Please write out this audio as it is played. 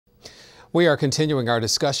We are continuing our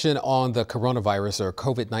discussion on the coronavirus or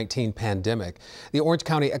COVID-19 pandemic. The Orange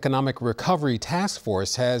County Economic Recovery Task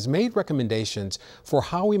Force has made recommendations for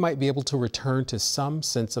how we might be able to return to some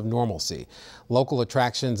sense of normalcy. Local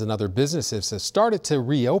attractions and other businesses have started to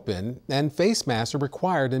reopen, and face masks are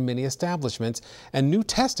required in many establishments, and new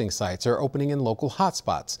testing sites are opening in local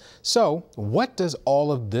hotspots. So, what does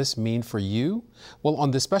all of this mean for you? Well,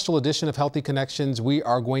 on this special edition of Healthy Connections, we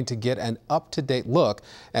are going to get an up-to-date look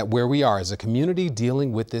at where we are as a community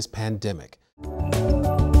dealing with this pandemic.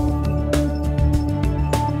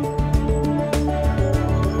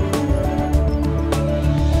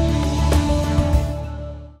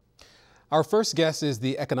 Our first guest is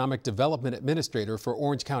the Economic Development Administrator for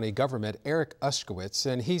Orange County Government, Eric Ushkowitz,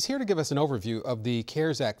 and he's here to give us an overview of the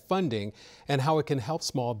CARES Act funding and how it can help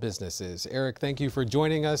small businesses. Eric, thank you for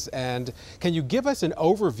joining us, and can you give us an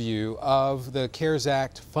overview of the CARES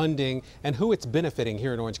Act funding and who it's benefiting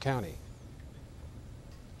here in Orange County?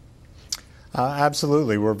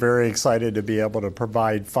 Absolutely. We're very excited to be able to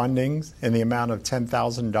provide funding in the amount of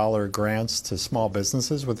 $10,000 grants to small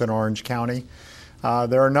businesses within Orange County.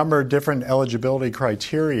 There are a number of different eligibility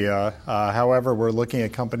criteria. However, we're looking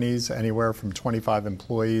at companies anywhere from 25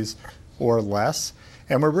 employees or less.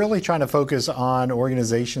 And we're really trying to focus on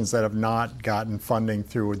organizations that have not gotten funding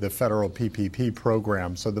through the federal PPP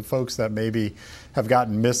program. So the folks that maybe have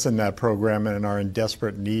gotten missed in that program and are in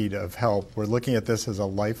desperate need of help. We're looking at this as a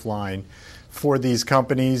lifeline for these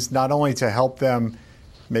companies, not only to help them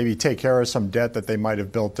maybe take care of some debt that they might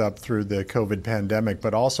have built up through the COVID pandemic,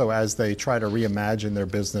 but also as they try to reimagine their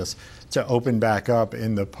business to open back up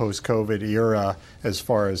in the post-COVID era as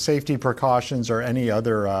far as safety precautions or any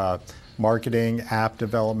other marketing, app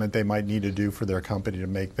development they might need to do for their company to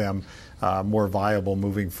make them more viable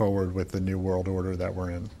moving forward with the new world order that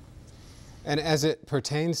we're in. And as it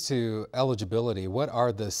pertains to eligibility, what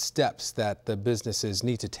are the steps that the businesses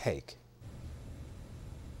need to take?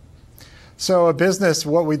 So a business,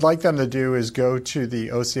 what we'd like them to do is go to the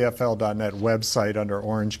OCFL.net website under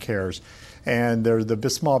Orange Cares, and the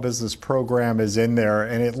small business program is in there,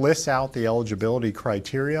 and it lists out the eligibility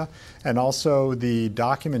criteria and also the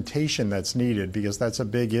documentation that's needed, because that's a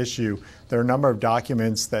big issue. There are a number of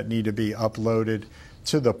documents that need to be uploaded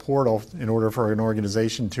to the portal in order for an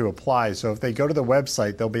organization to apply. So if they go to the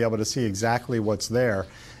website, they'll be able to see exactly what's there.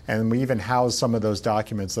 And we even house some of those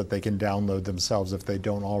documents that they can download themselves if they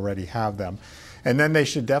don't already have them. And then they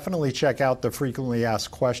should definitely check out the frequently asked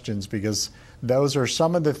questions, because those are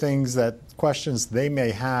some of the questions they may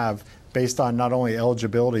have based on not only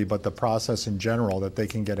eligibility but the process in general that they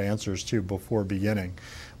can get answers to before beginning.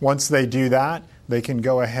 Once they do that, they can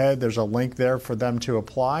go ahead. There's a link there for them to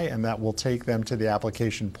apply, and that will take them to the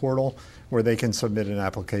application portal where they can submit an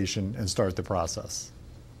application and start the process.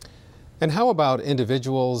 And how about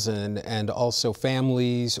individuals and also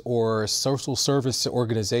families or social service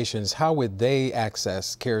organizations? How would they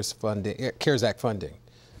access CARES Act funding?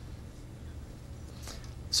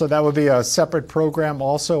 So that would be a separate program.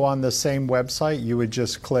 Also on the same website, you would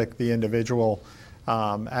just click the individual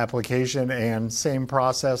application, and same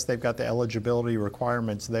process. They've got the eligibility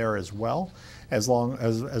requirements there as well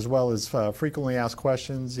as frequently asked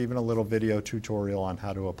questions, even a little video tutorial on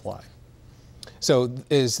how to apply. So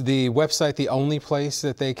is the website the only place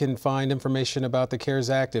that they can find information about the CARES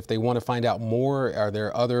Act? If they want to find out more, are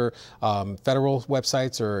there other federal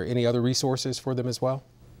websites or any other resources for them as well?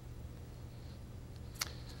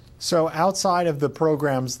 So outside of the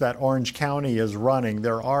programs that Orange County is running,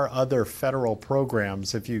 there are other federal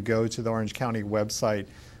programs. If you go to the Orange County website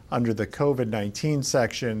under the COVID-19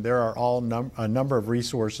 section, there are a number of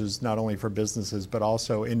resources, not only for businesses, but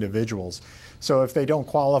also individuals. So if they don't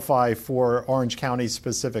qualify for Orange County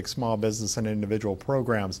specific small business and individual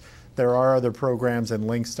programs, there are other programs and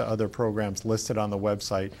links to other programs listed on the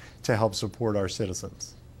website to help support our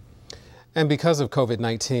citizens. And because of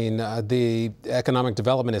COVID-19, the economic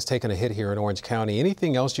development has taken a hit here in Orange County.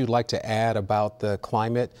 Anything else you'd like to add about the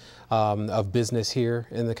climate of business here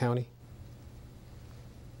in the county?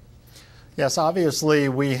 Yes, obviously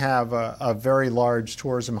we have a very large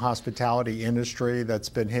tourism hospitality industry that's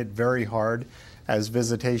been hit very hard as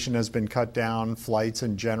visitation has been cut down, flights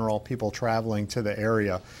in general, people traveling to the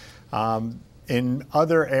area. In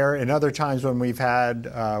other times when we've had,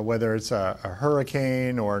 whether it's a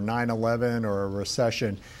hurricane or 9/11 or a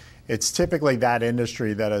recession, it's typically that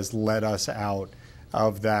industry that has led us out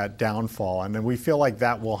of that downfall. And then we feel like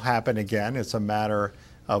that will happen again. It's a matter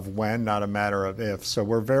of when, not a matter of if. So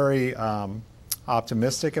we're very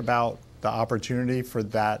optimistic about the opportunity for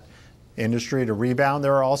that industry to rebound.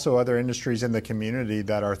 There are also other industries in the community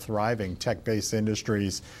that are thriving, tech-based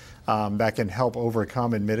industries that can help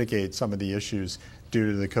overcome and mitigate some of the issues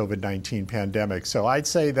due to the COVID-19 pandemic. So I'd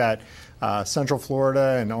say that Central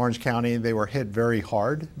Florida and Orange County, they were hit very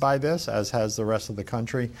hard by this, as has the rest of the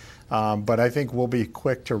country. But I think we'll be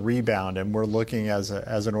quick to rebound, and we're looking as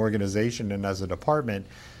an organization and as a department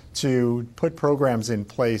to put programs in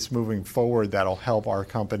place moving forward that'll help our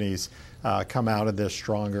companies come out of this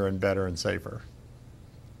stronger and better and safer.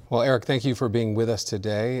 Well, Eric, thank you for being with us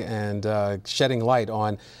today and shedding light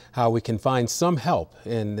on how we can find some help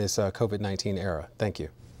in this COVID-19 era. Thank you.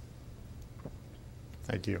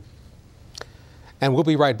 Thank you. And we'll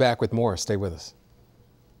be right back with more. Stay with us.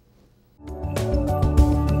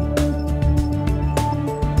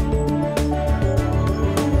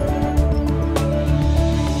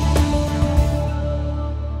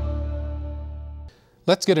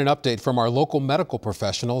 Let's get an update from our local medical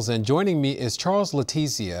professionals, and joining me is Charles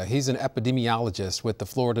Letizia. He's an epidemiologist with the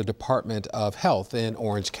Florida Department of Health in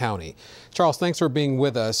Orange County. Charles, thanks for being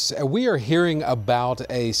with us. We are hearing about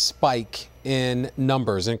a spike in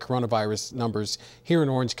numbers, in coronavirus numbers here in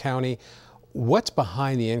Orange County. What's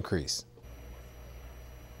behind the increase?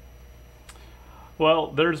 Well,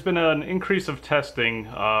 there's been an increase of testing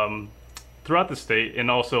throughout the state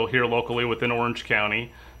and also here locally within Orange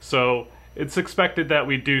County. So it's expected that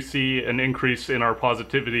we do see an increase in our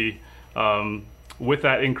positivity with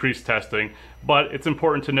that increased testing. But it's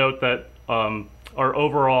important to note that our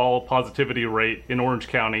overall positivity rate in Orange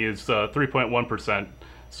County is 3.1%.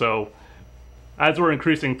 So as we're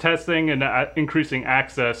increasing testing and increasing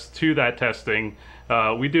access to that testing,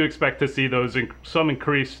 we do expect to see those some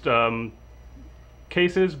increased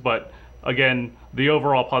cases. But again, the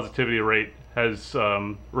overall positivity rate has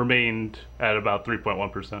remained at about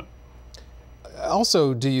 3.1%.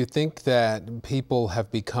 Also, do you think that people have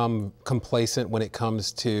become complacent when it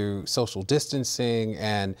comes to social distancing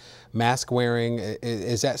and mask wearing?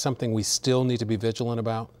 Is that something we still need to be vigilant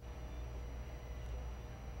about?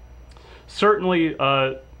 Certainly,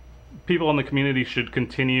 people in the community should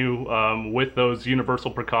continue with those universal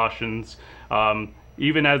precautions.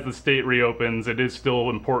 Even as the state reopens, it is still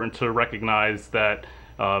important to recognize that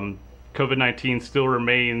COVID-19 still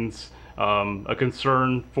remains a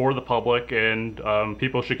concern for the public, and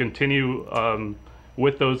people should continue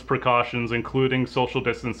with those precautions, including social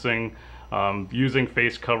distancing, using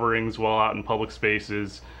face coverings while out in public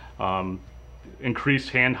spaces, increased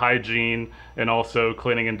hand hygiene, and also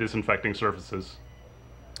cleaning and disinfecting surfaces.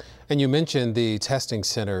 And you mentioned the testing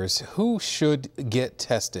centers. Who should get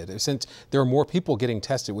tested? Since there are more people getting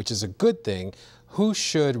tested, which is a good thing, who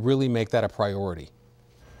should really make that a priority?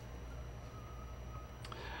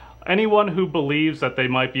 Anyone who believes that they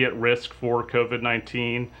might be at risk for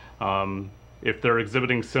COVID-19, if they're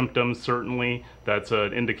exhibiting symptoms, certainly that's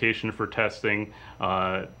an indication for testing.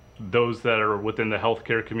 Those that are within the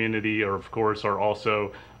healthcare community are, of course, are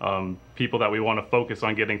also people that we want to focus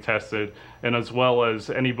on getting tested, and as well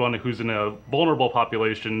as anyone who's in a vulnerable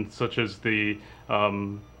population, such as the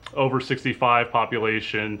over 65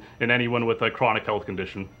 population and anyone with a chronic health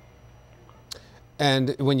condition.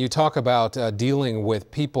 And when you talk about dealing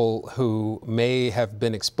with people who may have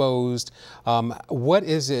been exposed, what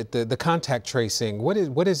is it, the contact tracing, what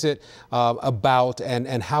is it about,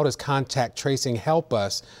 and how does contact tracing help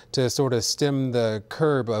us to sort of stem the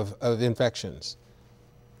curve of infections?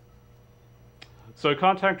 So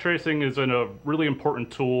contact tracing is a really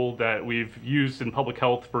important tool that we've used in public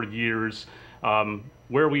health for years,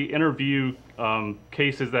 where we interview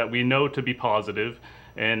cases that we know to be positive,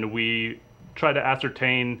 and we try to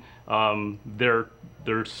ascertain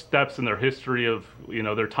their steps in their history of,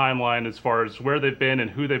 their timeline as far as where they've been and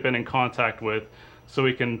who they've been in contact with, so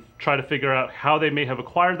we can try to figure out how they may have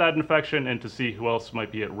acquired that infection and to see who else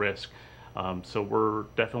might be at risk. So we're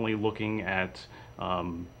definitely looking at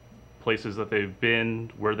places that they've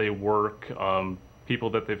been, where they work, people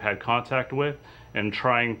that they've had contact with, and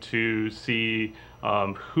trying to see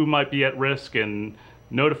who might be at risk and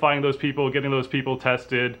notifying those people, getting those people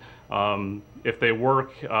tested. If they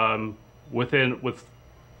work with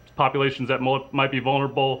populations that might be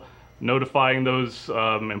vulnerable, notifying those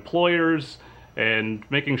employers and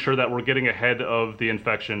making sure that we're getting ahead of the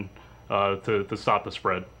infection to stop the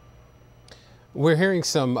spread. We're hearing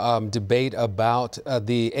some debate about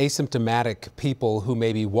the asymptomatic people who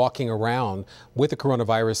may be walking around with the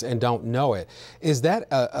coronavirus and don't know it. Is that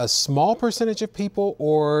a small percentage of people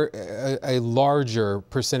or a larger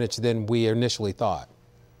percentage than we initially thought?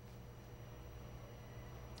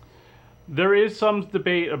 There is some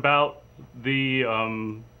debate about the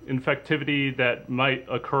infectivity that might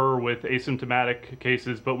occur with asymptomatic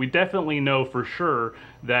cases, but we definitely know for sure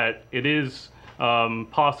that it is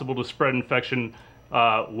possible to spread infection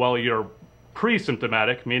while you're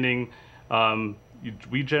pre-symptomatic, meaning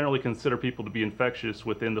we generally consider people to be infectious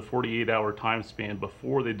within the 48-hour time span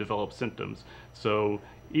before they develop symptoms. So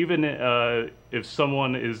even if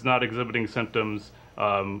someone is not exhibiting symptoms,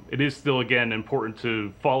 it is still, again, important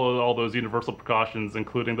to follow all those universal precautions,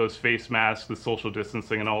 including those face masks, the social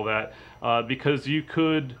distancing, and all that, because you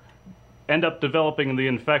could end up developing the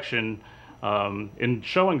infection in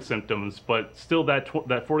showing symptoms, but still that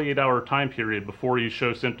 48-hour time period before you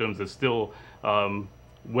show symptoms is still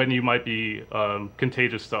when you might be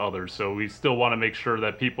contagious to others. So we still want to make sure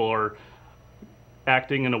that people are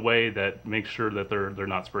acting in a way that makes sure that they're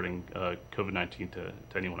not spreading COVID-19 to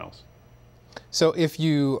anyone else. So if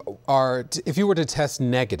you were to test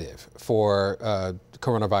negative for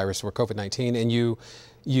coronavirus or COVID-19 and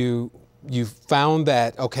you found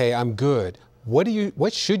that, okay, I'm good,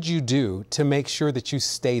 what should you do to make sure that you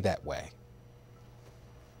stay that way?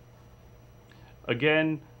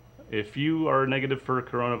 Again, if you are negative for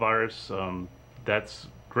coronavirus, that's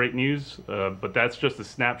great news, but that's just a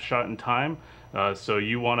snapshot in time. So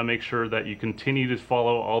you want to make sure that you continue to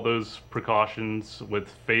follow all those precautions with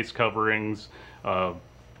face coverings,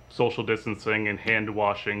 social distancing, and hand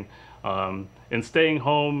washing, and staying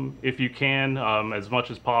home if you can as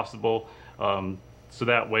much as possible. So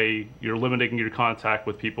that way you're limiting your contact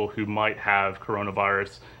with people who might have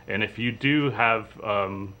coronavirus. And if you do have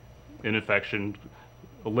an infection,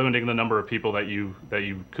 limiting the number of people that you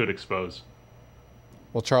could expose.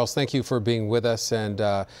 Well, Charles, thank you for being with us, and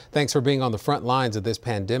thanks for being on the front lines of this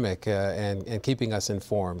pandemic and keeping us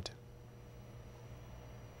informed.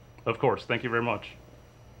 Of course. Thank you very much.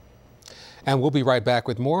 And we'll be right back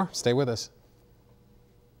with more. Stay with us.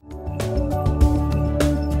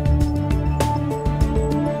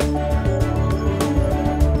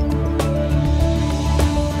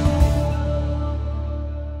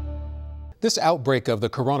 This outbreak of the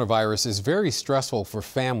coronavirus is very stressful for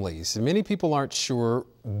families. Many people aren't sure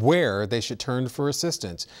where they should turn for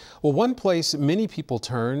assistance. Well, one place many people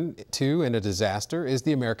turn to in a disaster is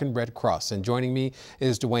the American Red Cross. And joining me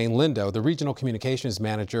is Duhane Lindo, the Regional Communications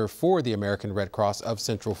Manager for the American Red Cross of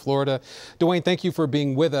Central Florida. Duhane, thank you for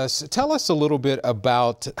being with us. Tell us a little bit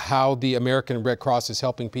about how the American Red Cross is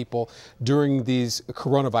helping people during these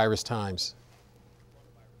coronavirus times.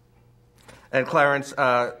 And Clarence,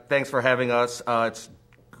 thanks for having us. It's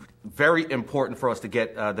very important for us to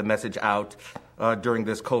get the message out during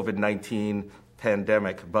this COVID-19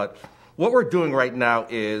 pandemic. But what we're doing right now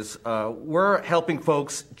is we're helping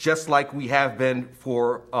folks just like we have been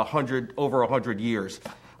for over 100 years.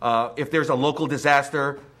 If there's a local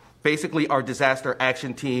disaster, basically our disaster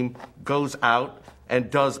action team goes out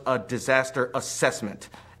and does a disaster assessment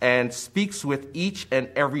and speaks with each and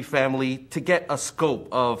every family to get a scope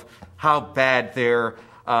of how bad their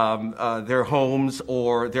homes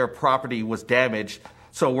or their property was damaged.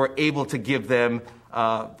 So we're able to give them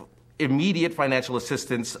immediate financial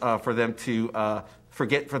assistance for them to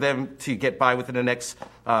get by within the next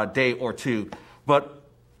day or two. But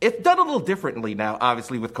it's done a little differently now,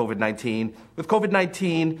 obviously, with COVID-19. With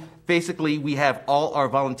COVID-19, basically, we have all our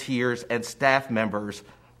volunteers and staff members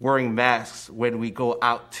wearing masks when we go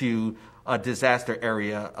out to a disaster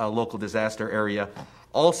area, a local disaster area.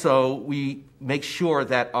 Also, we make sure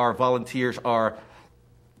that our volunteers are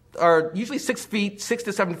usually 6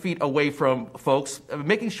 to 7 feet away from folks,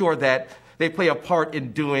 making sure that they play a part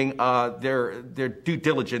in doing their due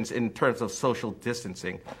diligence in terms of social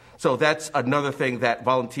distancing. So that's another thing that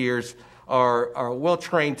volunteers are well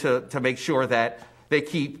trained to make sure that they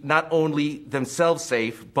keep not only themselves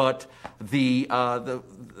safe, but the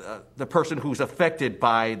person who's affected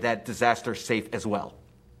by that disaster safe as well.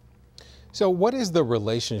 So what is the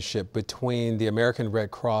relationship between the American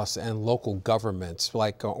Red Cross and local governments,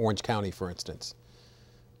 like Orange County, for instance?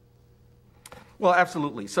 Well,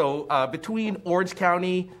 absolutely. So between Orange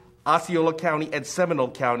County, Osceola County, and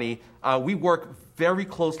Seminole County, we work very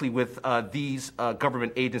closely with these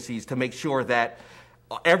government agencies to make sure that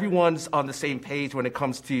everyone's on the same page when it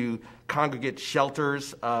comes to congregate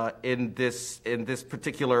shelters in this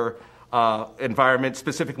particular environment,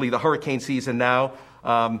 specifically the hurricane season now.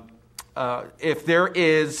 If there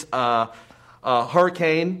is a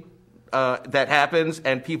hurricane that happens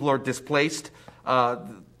and people are displaced,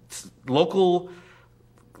 local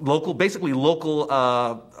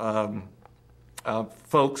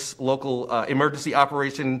folks, local emergency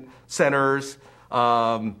operation centers,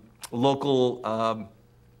 local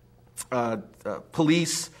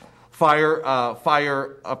police, fire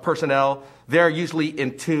personnel, they're usually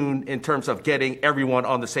in tune in terms of getting everyone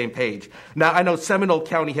on the same page. Now, I know Seminole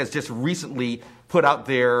County has just recently put out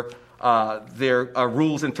their There are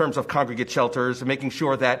rules in terms of congregate shelters, making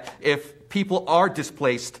sure that if people are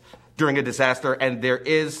displaced during a disaster and there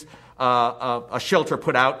is a shelter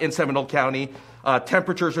put out in Seminole County,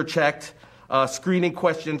 temperatures are checked, screening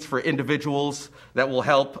questions for individuals that will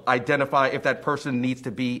help identify if that person needs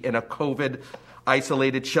to be in a COVID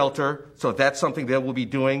isolated shelter. So that's something they will be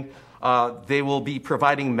doing. They will be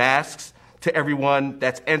providing masks to everyone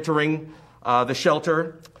that's entering the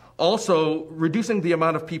shelter. Also, reducing the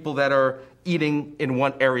amount of people that are eating in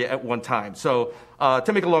one area at one time. So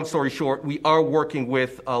to make a long story short, we are working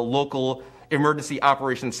with local emergency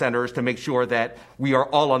operations centers to make sure that we are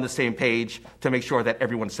all on the same page to make sure that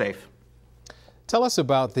everyone's safe. Tell us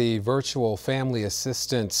about the Virtual Family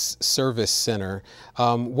Assistance Service Center.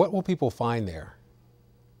 What will people find there?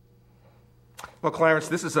 Well, Clarence,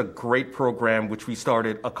 this is a great program which we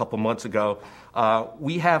started a couple months ago.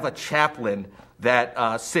 We have a chaplain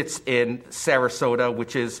that sits in Sarasota,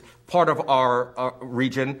 which is part of our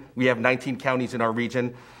region. We have 19 counties in our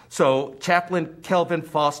region. So Chaplain Kelvin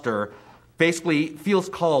Foster basically fields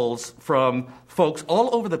calls from folks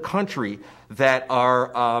all over the country that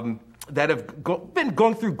are that have been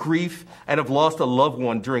going through grief and have lost a loved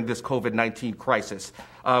one during this COVID-19 crisis.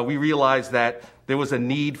 We realized that there was a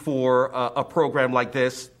need for a program like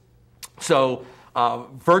this. So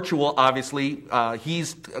virtual, obviously,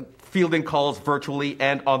 he's fielding calls virtually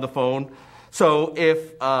and on the phone. So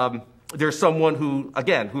if there's someone who,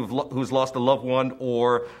 again, who's lost a loved one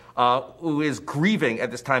or who is grieving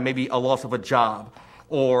at this time, maybe a loss of a job,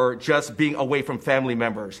 or just being away from family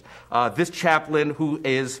members. This chaplain, who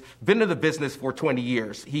is been in the business for 20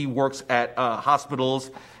 years, he works at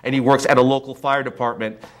hospitals and he works at a local fire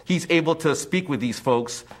department. He's able to speak with these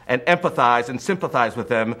folks and empathize and sympathize with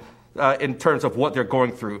them in terms of what they're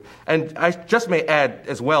going through. And I just may add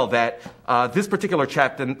as well that this particular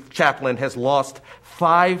chaplain has lost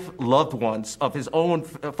 5 loved ones of his own,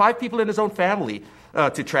 5 people in his own family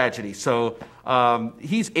to tragedy. So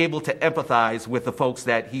he's able to empathize with the folks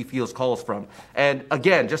that he feels calls from. And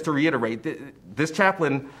again, just to reiterate, this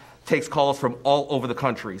chaplain takes calls from all over the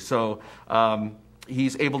country. So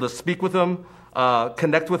he's able to speak with them,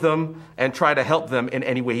 connect with them, and try to help them in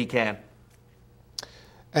any way he can.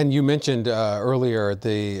 And you mentioned earlier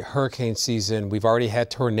the hurricane season. We've already had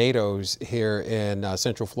tornadoes here in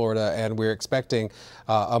Central Florida, and we're expecting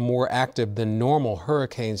a more active than normal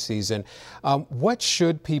hurricane season. What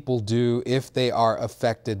should people do if they are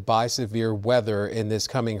affected by severe weather in this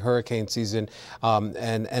coming hurricane season,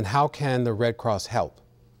 and how can the Red Cross help?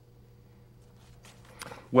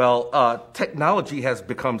 Well, technology has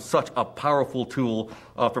become such a powerful tool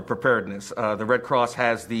for preparedness. The Red Cross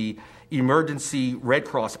has the Emergency Red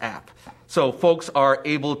Cross app. So folks are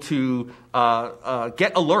able to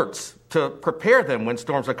get alerts to prepare them when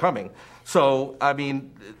storms are coming. So, I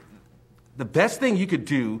mean, the best thing you could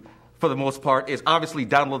do for the most part is obviously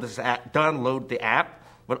download the app,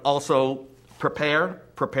 but also prepare.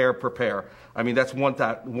 I mean, that's one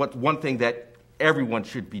thing that everyone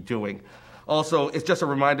should be doing. Also, it's just a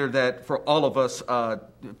reminder that for all of us,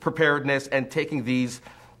 preparedness and taking these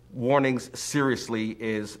warnings seriously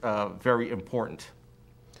is very important.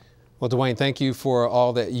 Well, Duhane, thank you for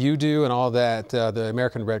all that you do and all that the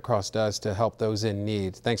American Red Cross does to help those in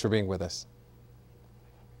need. Thanks for being with us.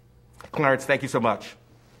 Clarence, thank you so much.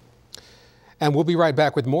 And we'll be right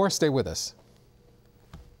back with more. Stay with us.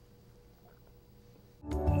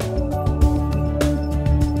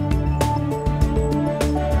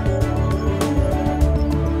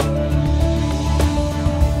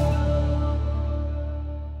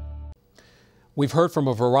 We've heard from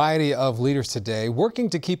a variety of leaders today working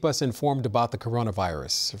to keep us informed about the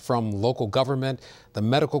coronavirus, from local government, the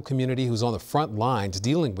medical community who's on the front lines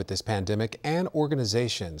dealing with this pandemic, and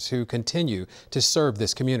organizations who continue to serve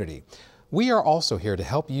this community. We are also here to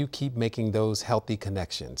help you keep making those healthy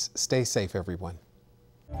connections. Stay safe, everyone.